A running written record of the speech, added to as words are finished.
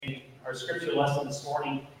Our scripture lesson this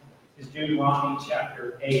morning is Deuteronomy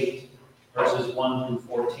chapter 8, verses 1 through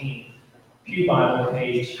 14. Pew Bible,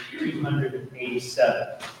 page 287.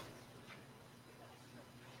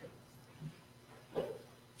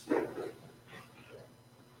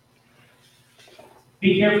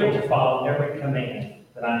 Be careful to follow every command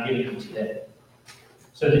that I'm giving you today,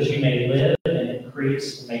 so that you may live and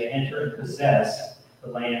increase and may enter and possess the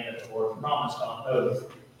land that the Lord promised on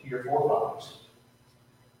oath to your forefathers.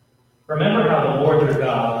 Remember how the Lord your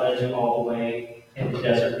God led you all the way in the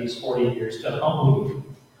desert these 40 years to humble you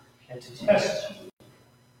and to test you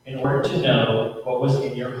in order to know what was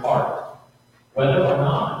in your heart, whether or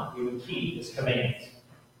not you would keep his commands.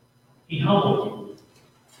 He humbled you,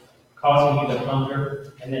 causing you to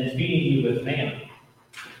hunger and then feeding you with manna,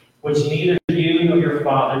 which neither you nor your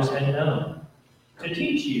fathers had known, to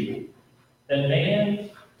teach you that man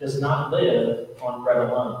does not live on bread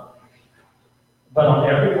alone, but on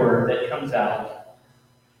every word that comes out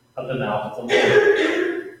of the mouth of the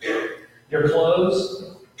Lord. Your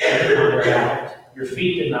clothes did not wear out, your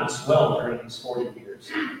feet did not swell during these 40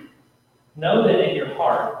 years. Know that in your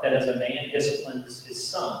heart that as a man disciplines his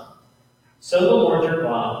son, so the Lord your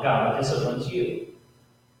God disciplines you.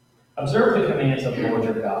 Observe the commands of the Lord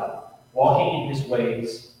your God, walking in his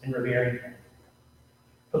ways and revering him.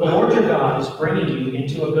 For the Lord your God is bringing you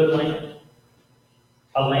into a good land,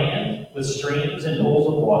 a land with streams and pools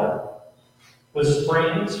of water, with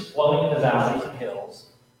springs flowing in the valleys and hills,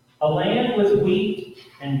 a land with wheat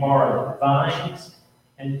and barley, vines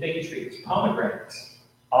and fig trees, pomegranates,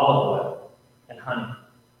 olive oil, and honey.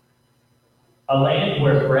 A land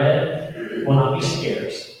where bread will not be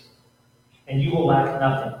scarce, and you will lack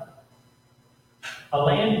nothing. A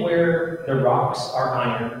land where the rocks are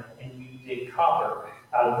iron, and you dig copper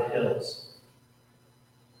out of the hills.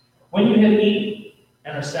 When you have eaten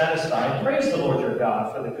and are satisfied, praise the Lord your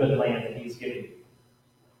God for the good land that he has given you.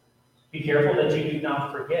 Be careful that you do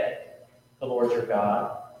not forget the Lord your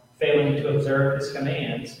God, failing to observe his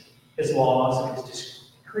commands, his laws, and his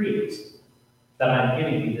decrees that I am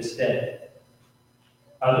giving you this day.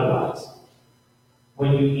 Otherwise,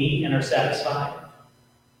 when you eat and are satisfied,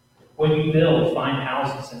 when you build fine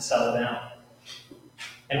houses and settle down,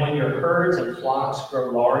 and when your herds and flocks grow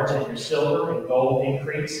large and your silver and gold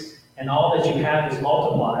increase, and all that you have is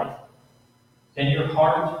multiplied, then your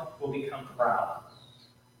heart will become proud,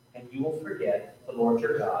 and you will forget the Lord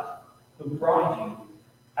your God, who brought you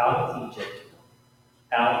out of Egypt,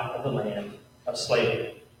 out of the land of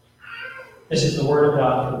slavery. This is the word of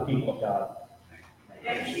God for the people of God.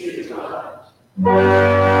 Thank you, God.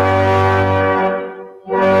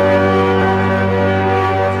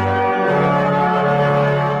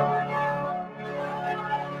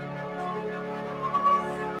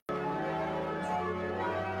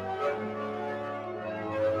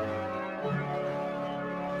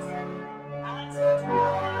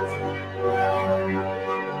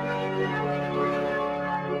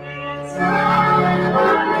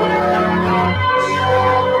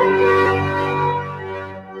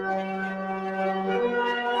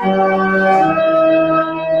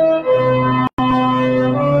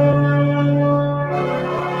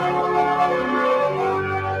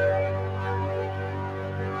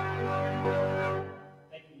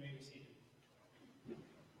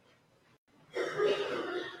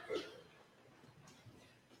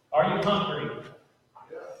 Are you hungry?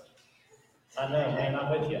 I know, man,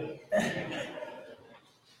 I'm with you.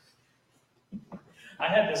 I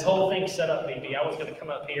had this whole thing set up, maybe. I was going to come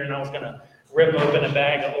up here and I was going to rip open a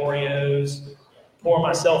bag of Oreos, pour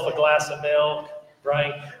myself a glass of milk,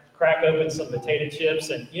 right? Crack open some potato chips,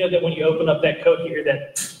 and you know that when you open up that Coke, you hear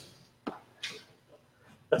that.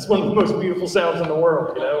 That's one of the most beautiful sounds in the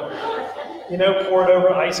world, you know? You know, pour it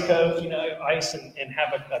over ice Coke, you know, ice and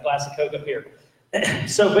have a glass of Coke up here.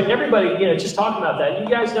 So, but everybody, you know, just talking about that, you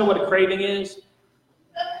guys know what a craving is?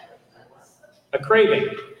 A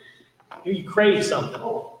craving. You crave something.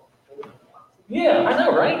 Yeah, I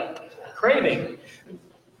know, right? Craving.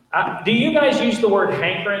 Do you guys use the word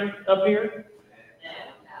hankering up here?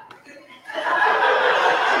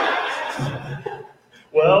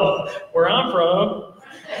 Well, where I'm from,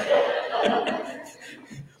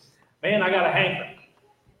 man, I got a hankering.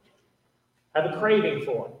 I have a craving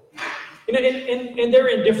for it. You know, and they're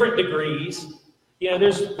in different degrees. You know,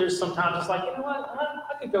 there's sometimes it's like, you know what,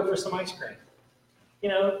 I could go for some ice cream. You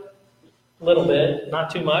know, a little bit, not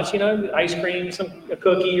too much. You know, ice cream, a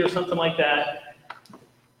cookie or something like that.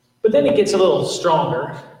 But then it gets a little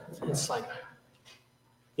stronger. It's like,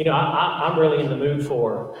 you know, I'm really in the mood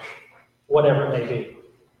for whatever it may be.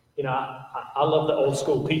 You know, I love the old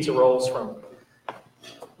school pizza rolls from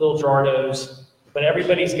Little Jardo's. But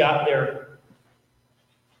everybody's got their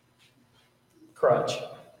crutch,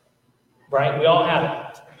 right? We all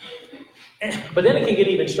have it. But then it can get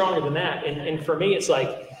even stronger than that. And for me, it's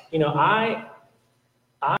like, I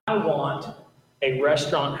want a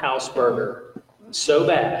restaurant house burger so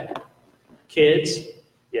bad. Kids,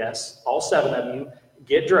 yes, all 7 of you,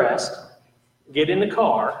 get dressed, get in the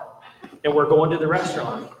car, and we're going to the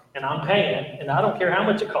restaurant. And I'm paying, and I don't care how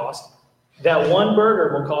much it costs. That one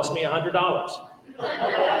burger will cost me $100.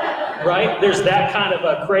 Right? There's that kind of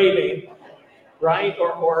a craving, right?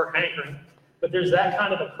 Or hankering. But there's that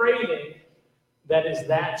kind of a craving that is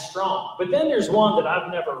that strong. But then there's one that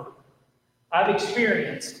I've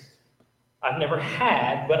experienced. I've never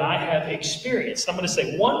had, but I have experienced. I'm going to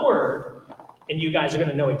say one word, and you guys are going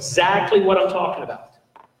to know exactly what I'm talking about.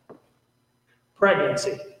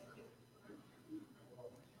 Pregnancy.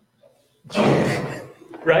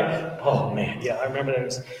 Right? Oh, man. Yeah, I remember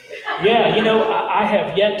those. Yeah, I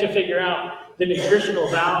have yet to figure out the nutritional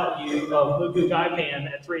value of Mugu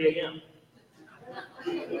Gaipan at 3 a.m.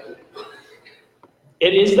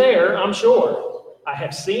 It is there, I'm sure. I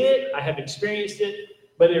have seen it. I have experienced it.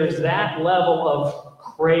 But there's that level of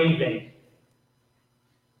craving.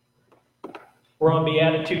 We're on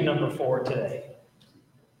Beatitude number 4 today.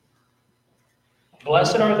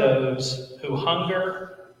 Blessed are those who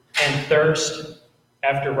hunger and thirst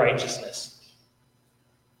after righteousness,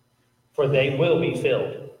 for they will be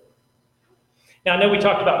filled. Now, I know we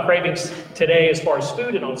talked about cravings today as far as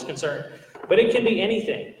food and all is concerned, but it can be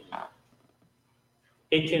anything.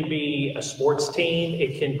 It can be a sports team.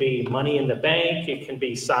 It can be money in the bank. It can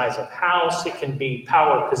be size of house. It can be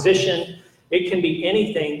power position. It can be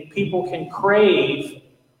anything. People can crave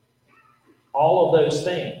all of those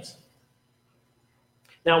things.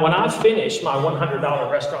 Now, when I finish my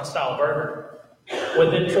 $100 restaurant-style burger,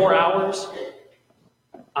 within 4 hours,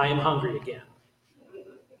 I am hungry again.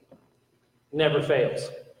 Never fails.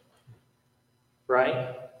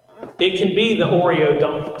 Right? It can be the Oreo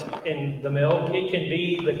dunked in the milk. It can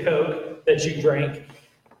be the Coke that you drink.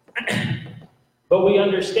 But we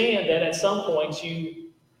understand that at some points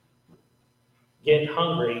you get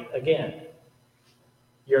hungry again.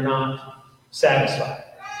 You're not satisfied.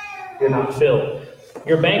 You're not filled.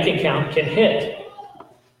 Your bank account can hit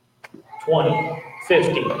 20,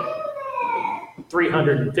 50,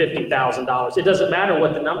 $350,000. It doesn't matter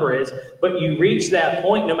what the number is, but you reach that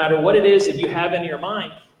point no matter what it is that you have in your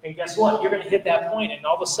mind. And guess what? You're going to hit that point, and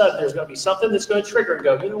all of a sudden there's going to be something that's going to trigger and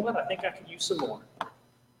go, you know what? I think I could use some more. I'm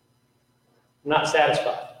not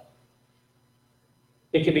satisfied.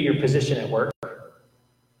 It could be your position at work.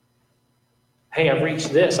 Hey, I've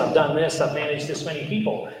reached this. I've done this. I've managed this many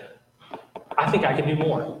people. I think I can do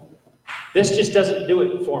more. This just doesn't do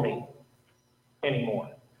it for me anymore.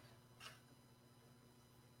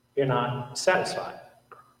 You're not satisfied.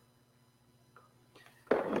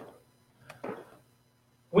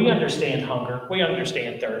 We understand hunger. We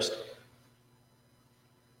understand thirst.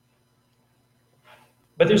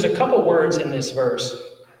 But there's a couple words in this verse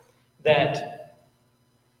that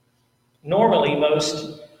normally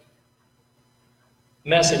most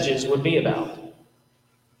messages would be about.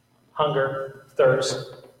 Hunger,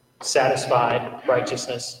 thirst, satisfied,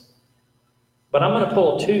 righteousness. But I'm going to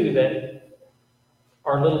pull 2 that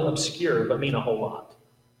are a little obscure but mean a whole lot.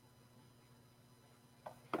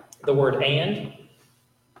 The word and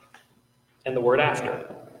the word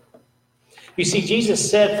after. You see, Jesus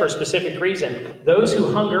said for a specific reason, those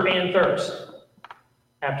who hunger and thirst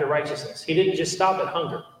after righteousness. He didn't just stop at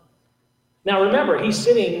hunger. Now remember, he's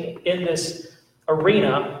sitting in this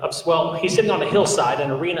arena of, he's sitting on a hillside, an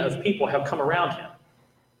arena of people have come around him.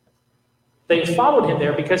 They've followed him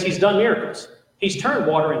there because he's done miracles. He's turned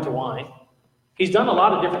water into wine. He's done a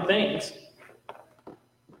lot of different things.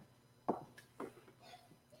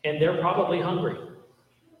 And they're probably hungry.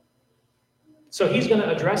 So he's going to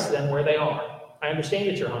address them where they are. I understand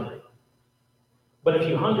that you're hungry. But if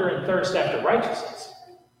you hunger and thirst after righteousness,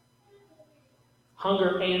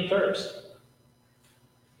 hunger and thirst.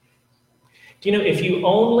 Do you know, if you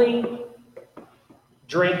only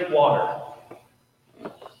drink water,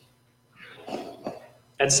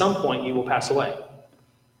 at some point you will pass away.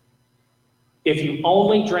 If you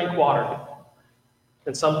only drink water,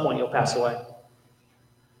 at some point you'll pass away.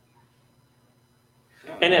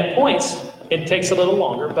 And at points, it takes a little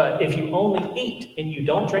longer, but if you only eat and you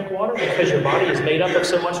don't drink water because your body is made up of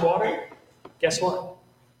so much water, guess what?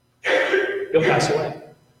 You'll pass away.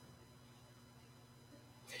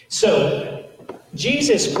 So,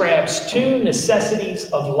 Jesus grabs 2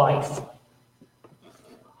 necessities of life.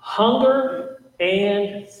 Hunger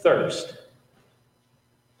and thirst.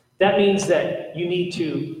 That means that you need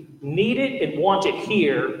to need it and want it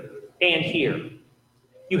here and here.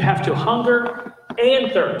 You have to hunger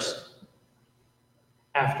and thirst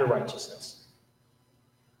after righteousness.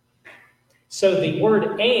 So the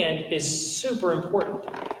word "and" is super important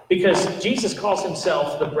because Jesus calls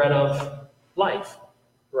himself the bread of life,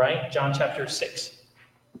 right? John chapter 6,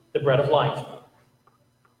 the bread of life.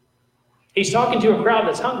 He's talking to a crowd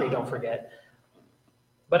that's hungry, don't forget.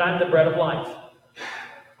 But I'm the bread of life.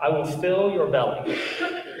 I will fill your belly.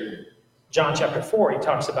 John chapter 4, he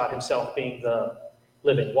talks about himself being the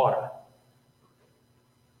living water.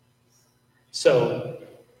 So,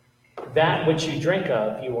 that which you drink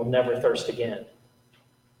of, you will never thirst again.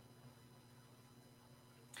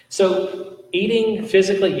 So, eating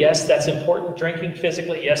physically, yes, that's important. Drinking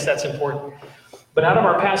physically, yes, that's important. But out of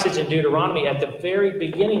our passage in Deuteronomy, at the very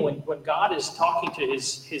beginning, when God is talking to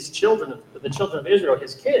his children, the children of Israel,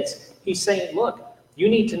 his kids, he's saying, look, you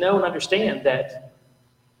need to know and understand that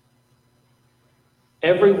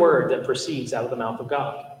every word that proceeds out of the mouth of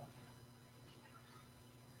God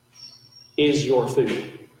is your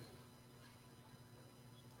food.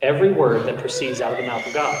 Every word that proceeds out of the mouth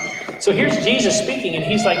of God. So here's Jesus speaking, and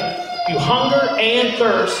he's like, you hunger and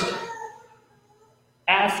thirst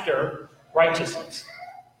after righteousness.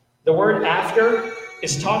 The word "after"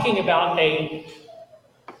 is talking about a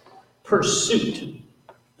pursuit,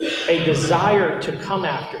 a desire to come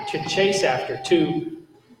after, to chase after, to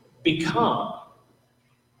become.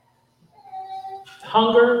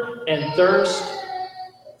 Hunger and thirst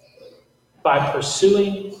by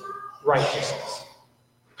pursuing righteousness.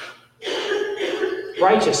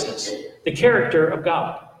 Righteousness, the character of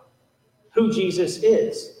God, who Jesus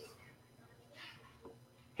is.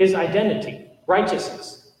 His identity,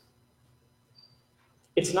 righteousness.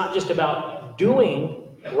 It's not just about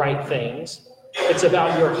doing right things. It's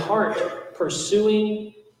about your heart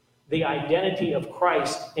pursuing the identity of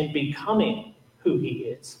Christ and becoming who he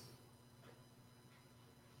is.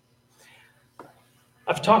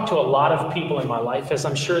 I've talked to a lot of people in my life, as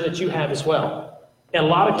I'm sure that you have as well. In a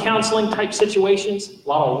lot of counseling type situations, a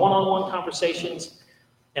lot of one-on-one conversations,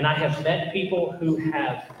 and I have met people who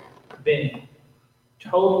have been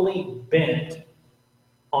totally bent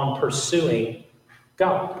on pursuing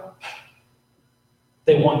God.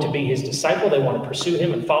 They want to be his disciple. They want to pursue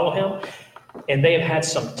him and follow him. And they have had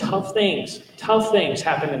some tough things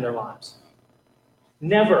happen in their lives.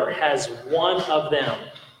 Never has one of them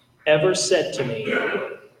ever said to me,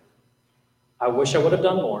 I wish I would have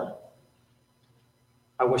done more.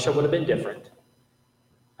 I wish I would have been different.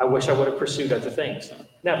 I wish I would have pursued other things.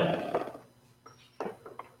 Never.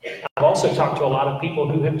 I've also talked to a lot of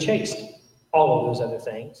people who have chased all of those other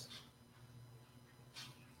things.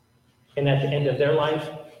 And at the end of their life,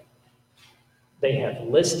 they have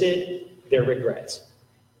listed their regrets.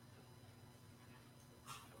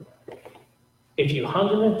 If you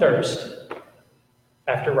hunger and thirst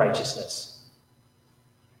after righteousness,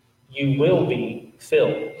 you will be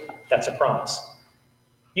filled. That's a promise.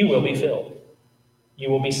 You will be filled. You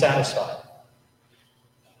will be satisfied.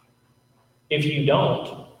 If you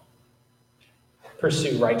don't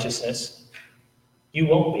pursue righteousness, you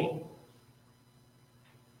won't be.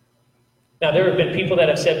 Now, there have been people that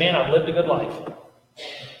have said, man, I've lived a good life.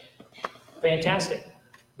 Fantastic.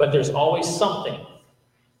 But there's always something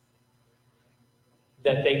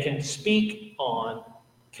that they can speak on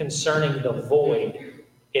concerning the void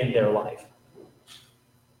in their life.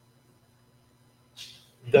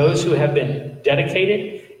 Those who have been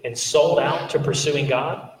dedicated and sold out to pursuing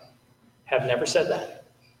God have never said that.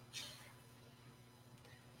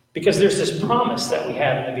 Because there's this promise that we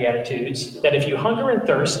have in the Beatitudes that if you hunger and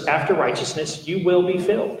thirst after righteousness, you will be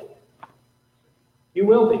filled. You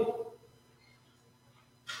will be.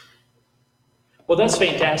 Well, that's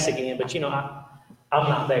fantastic, Ian, but I'm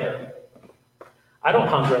not there. I don't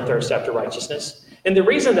hunger and thirst after righteousness. And the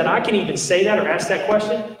reason that I can even say that or ask that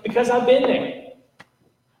question, because I've been there.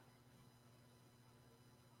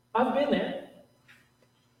 I've been there.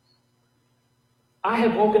 I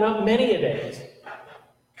have woken up many a days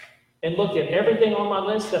and looked at everything on my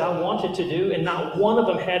list that I wanted to do, and not one of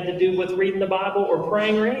them had to do with reading the Bible or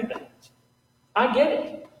praying or anything. I get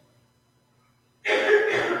it.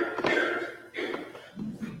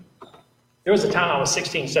 There was a time I was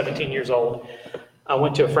 16, 17 years old. I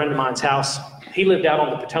went to a friend of mine's house. He lived out on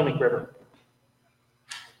the Potomac River,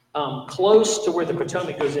 close to where the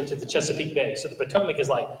Potomac goes into the Chesapeake Bay. So the Potomac is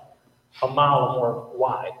like a mile or more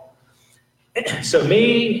wide. So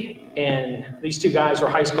me and these two guys were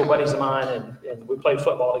high school buddies of mine, and we played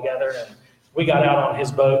football together, and we got out on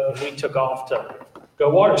his boat, and we took off to go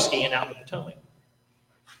water skiing out in the Potomac.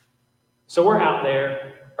 So we're out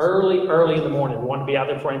there Early in the morning. We wanted to be out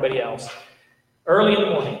there before anybody else. Early in the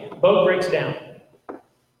morning. Boat breaks down.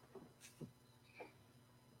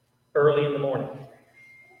 Early in the morning.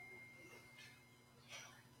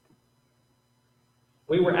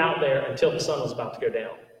 We were out there until the sun was about to go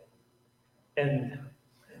down. And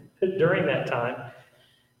during that time,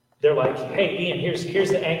 they're like, hey, Ian, here's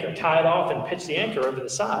the anchor. Tie it off and pitch the anchor over the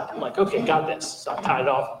side. I'm like, okay, got this. So I tied it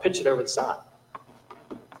off and pitched it over the side.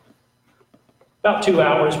 About 2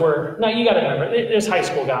 hours now you got to remember, there's high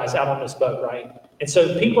school guys out on this boat, right? And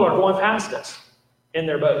so people are going past us in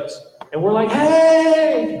their boats. And we're like,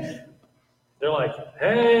 hey! They're like,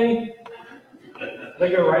 hey! They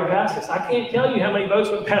go right past us. I can't tell you how many boats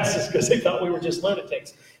went past us because they thought we were just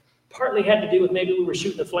lunatics. Partly had to do with maybe we were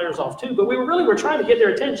shooting the flares off too, but we were trying to get their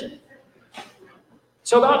attention.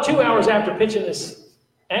 So about 2 hours after pitching this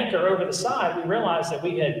anchor over the side, we realized that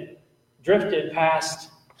we had drifted past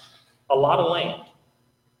a lot of land.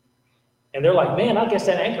 And they're like, man, I guess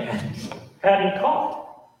that anchor hadn't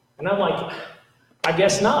caught. And I'm like, I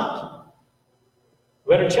guess not.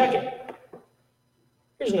 Better check it.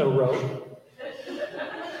 There's no rope.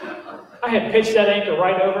 I had pitched that anchor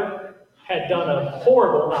right over, had done a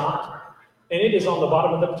horrible knot, and it is on the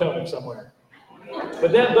bottom of the Potomac somewhere.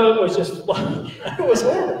 But that boat was just, it was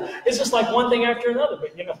horrible. It's just like one thing after another,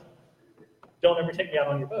 but don't ever take me out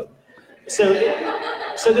on your boat. So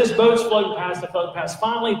this boat's floating past.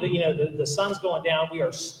 Finally, the sun's going down. We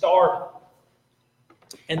are starving.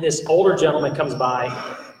 And this older gentleman comes by,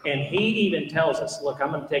 and he even tells us, look,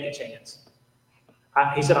 I'm going to take a chance.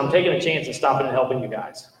 He said, I'm taking a chance and stopping and helping you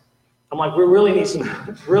guys. I'm like, we really need some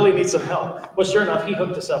help. Well, sure enough, he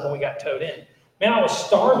hooked us up and we got towed in. Man, I was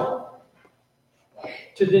starving.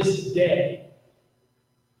 To this day,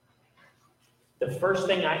 the first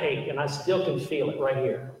thing I ate, and I still can feel it right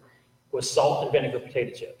here, was salt and vinegar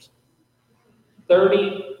potato chips.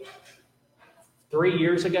 33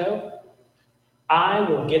 years ago, I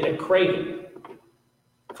will get a craving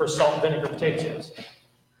for salt and vinegar potato chips.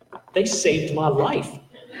 They saved my life.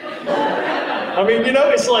 I mean,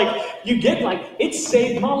 it's like, it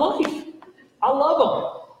saved my life. I love them.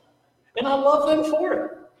 And I love them for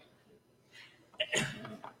it.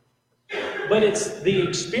 But it's the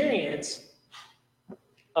experience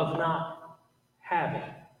of not having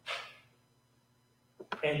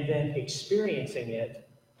and then experiencing it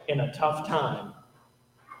in a tough time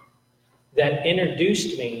that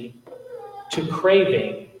introduced me to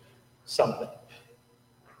craving something.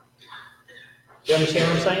 Do you understand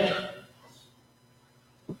what I'm saying?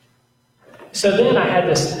 So then I had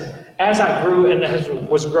this, as I grew and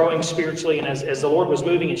was growing spiritually and as the Lord was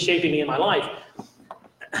moving and shaping me in my life,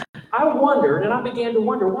 I wondered, and I began to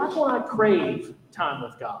wonder, why don't I crave time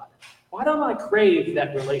with God? Why don't I crave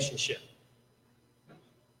that relationship?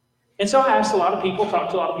 And so I asked a lot of people,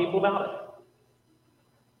 talked to a lot of people about it.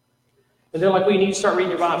 And they're like, well, you need to start reading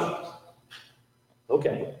your Bible.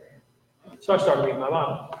 Okay. So I started reading my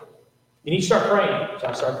Bible. You need to start praying. So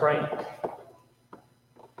I started praying.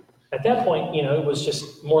 At that point, it was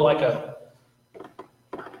just more like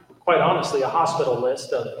quite honestly, a hospital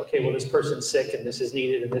list of, okay, well, this person's sick and this is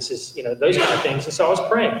needed and this is, those kind of things. And so I was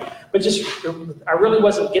praying. But I really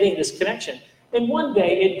wasn't getting this connection. And one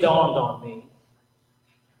day it dawned on me.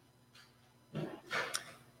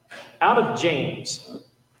 Out of James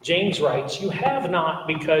writes, you have not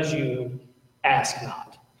because you ask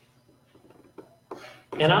not.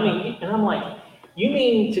 And I'm like, you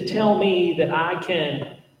mean to tell me that I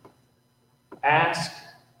can ask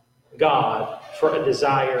God for a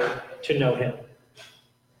desire to know Him?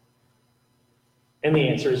 And the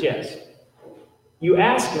answer is yes. You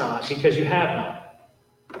ask not because you have not.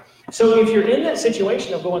 So if you're in that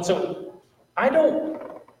situation of going, so I don't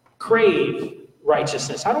crave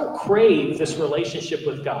righteousness. I don't crave this relationship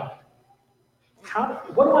with God.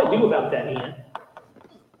 What do I do about that, Ian?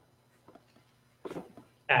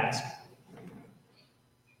 Ask.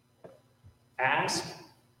 Ask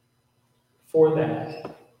for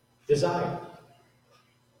that desire.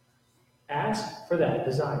 Ask for that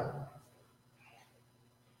desire.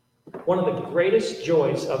 One of the greatest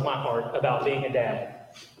joys of my heart about being a dad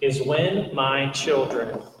is when my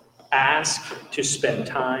children ask to spend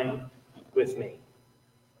time with me.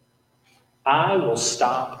 I will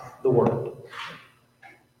stop the world.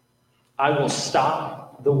 I will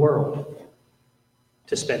stop the world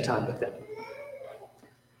to spend time with them.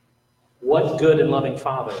 What good and loving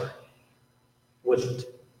father wouldn't?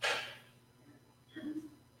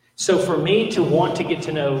 So for me to want to get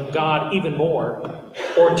to know God even more,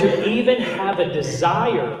 or to even have a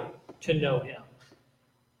desire to know Him,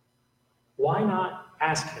 why not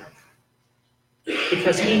ask Him?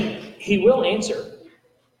 Because He will answer.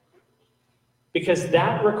 Because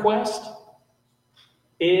that request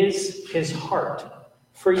is his heart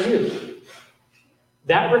for you.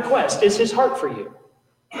 That request is his heart for you.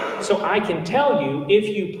 So I can tell you, if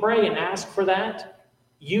you pray and ask for that,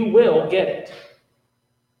 you will get it.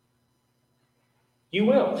 You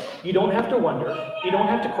will. You don't have to wonder. You don't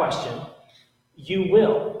have to question. You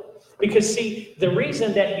will. Because see, the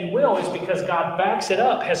reason that you will is because God backs it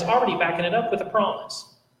up, has already backing it up with a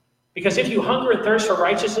promise. Because if you hunger and thirst for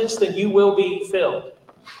righteousness, then you will be filled.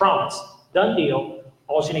 Promise. Done deal.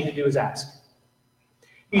 All you need to do is ask.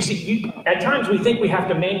 You see, at times we think we have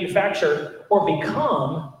to manufacture or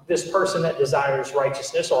become this person that desires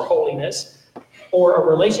righteousness or holiness or a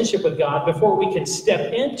relationship with God before we can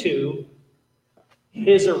step into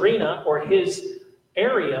his arena or his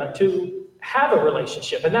area to have a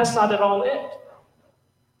relationship. And that's not at all it.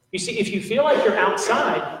 You see, if you feel like you're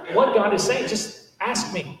outside, what God is saying, just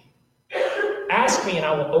ask me. Ask me and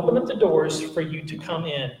I will open up the doors for you to come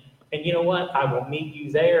in. And you know what? I will meet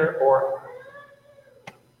you there, or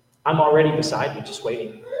I'm already beside you, just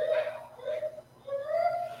waiting.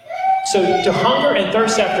 So to hunger and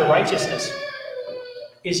thirst after righteousness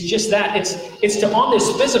is just that. It's to, on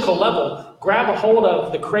this physical level, grab a hold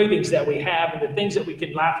of the cravings that we have and the things that we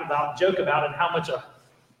can laugh about and joke about and how much a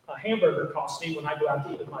hamburger costs me when I go out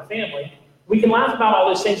to eat with my family. We can laugh about all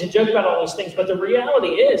those things and joke about all those things, but the reality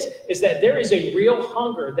is that there is a real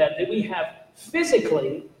hunger that we have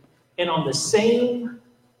physically, and on the same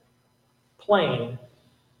plane,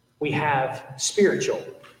 we have spiritual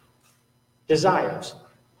desires,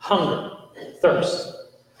 hunger, thirst.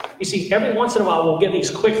 You see, every once in a while, we'll get these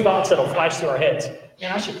quick thoughts that'll flash through our heads.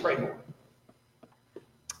 Man, I should pray more.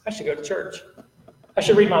 I should go to church. I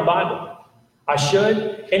should read my Bible. I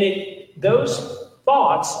should. And those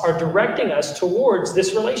thoughts are directing us towards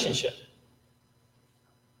this relationship.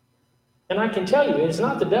 And I can tell you, it's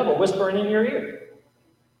not the devil whispering in your ear.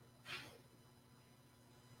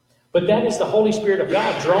 But that is the Holy Spirit of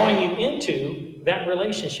God drawing you into that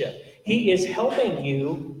relationship. He is helping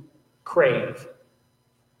you crave.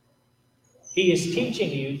 He is teaching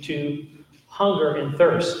you to hunger and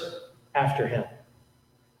thirst after him.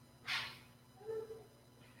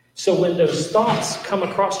 So when those thoughts come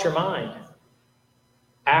across your mind,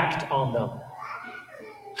 act on them.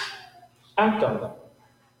 Act on them.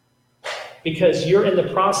 Because you're in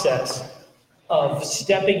the process of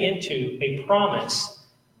stepping into a promise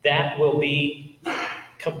that will be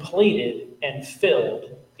completed and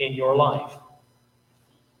filled in your life.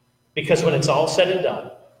 Because when it's all said and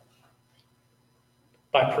done,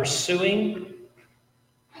 by pursuing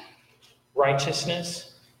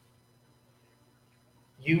righteousness,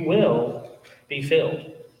 you will be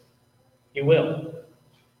filled. You will.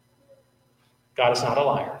 God is not a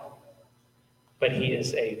liar, but he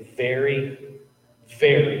is a very,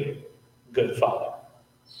 very good Father.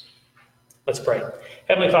 Let's pray.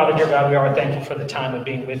 Heavenly Father, dear God, we are thankful for the time of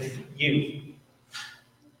being with you.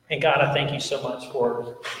 And God, I thank you so much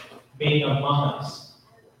for being among us,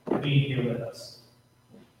 being here with us.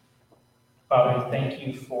 Father, thank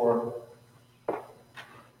you for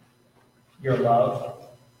your love.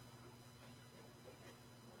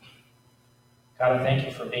 God, I thank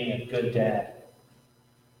you for being a good dad,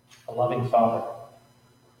 a loving father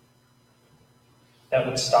that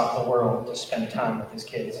would stop the world to spend time with his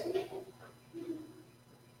kids.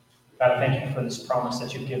 God, I thank you for this promise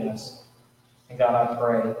that you've given us. And God, I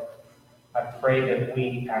pray that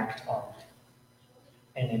we act on it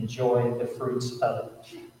and enjoy the fruits of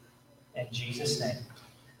it. In Jesus' name,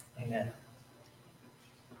 amen.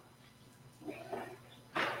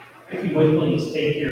 If you would please take your